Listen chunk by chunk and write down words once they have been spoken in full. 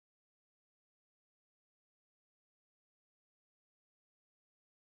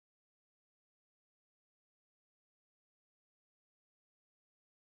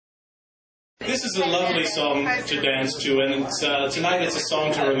This is a lovely song to dance to, and tonight it's a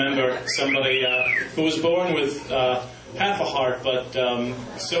song to remember somebody who was born with half a heart, but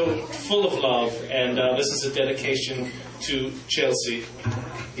so full of love. And this is a dedication to Chelsea.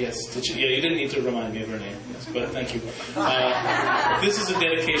 Yes, yeah, you didn't need to remind me of her name, yes, but thank you. This is a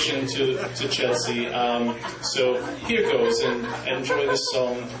dedication to Chelsea. So here goes, and enjoy this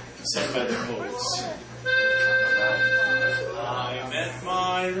song sung by the poets. I met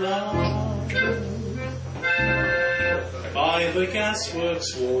my love by the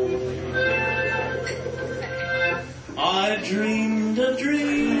gasworks wall. I dreamed a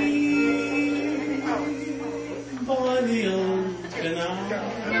dream by the old canal.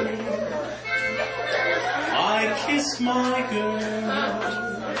 I kissed my girl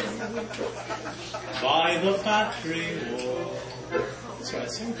by the factory wall. That's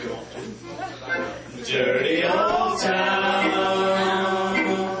right, sing if you want to. Dirty old town,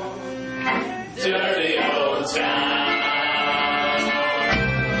 dirty old town.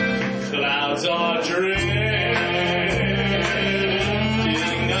 Clouds are drifting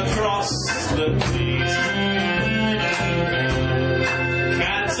across the peaks.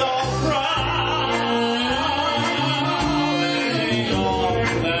 Cats are prowling on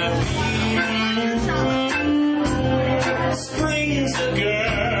their feet. Springs a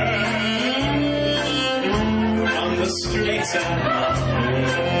girl from the streets at night.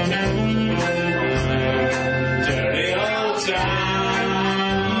 Dirty old town,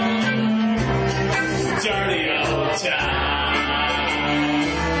 dirty old town.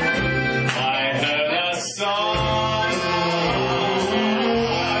 I heard a song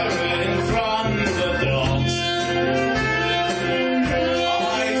right in front of the docks.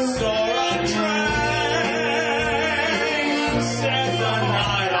 I saw a train set the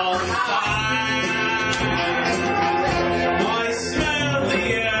night on fire. I smelled the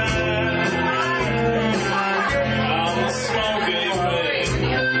air from the smoking wind.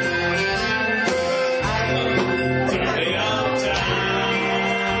 Dirty old town,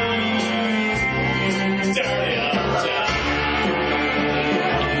 dirty old town.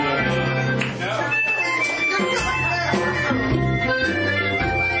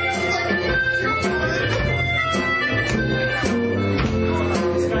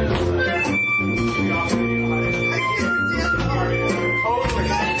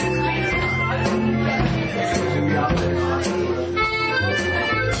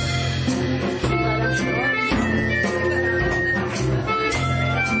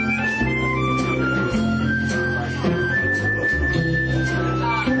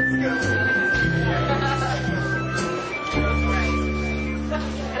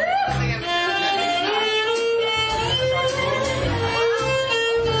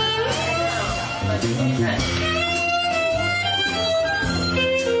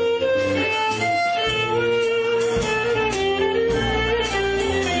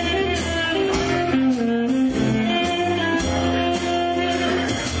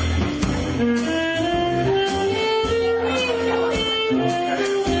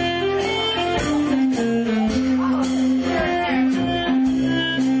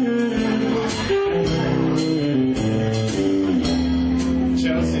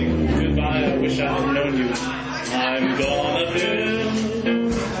 Chelsea, goodbye, I wish I had known you. I'm gonna build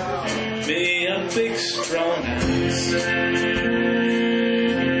me a big strong house,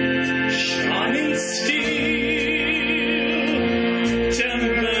 shining steel,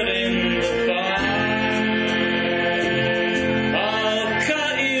 tempered in the fire. I'll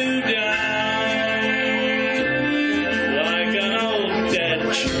cut you down like an old dead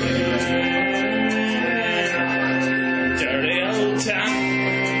tree. Dirty old town,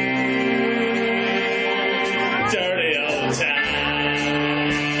 dirty old town.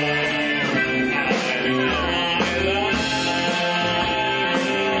 I met my love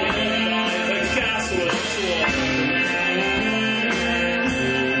by the gasworks wall.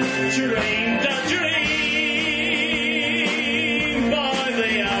 Dreamed a dream by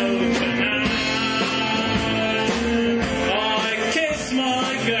the old canal. I kissed my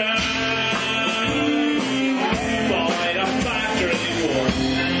girl by a factory wall.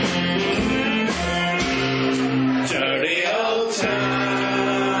 Dirty old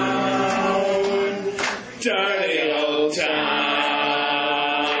town, dirty old town,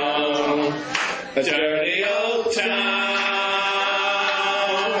 dirty old town,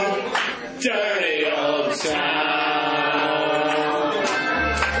 dirty old town.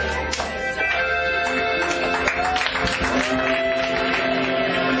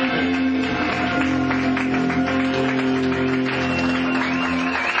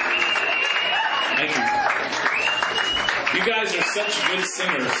 Thank you. You guys are such good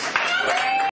singers.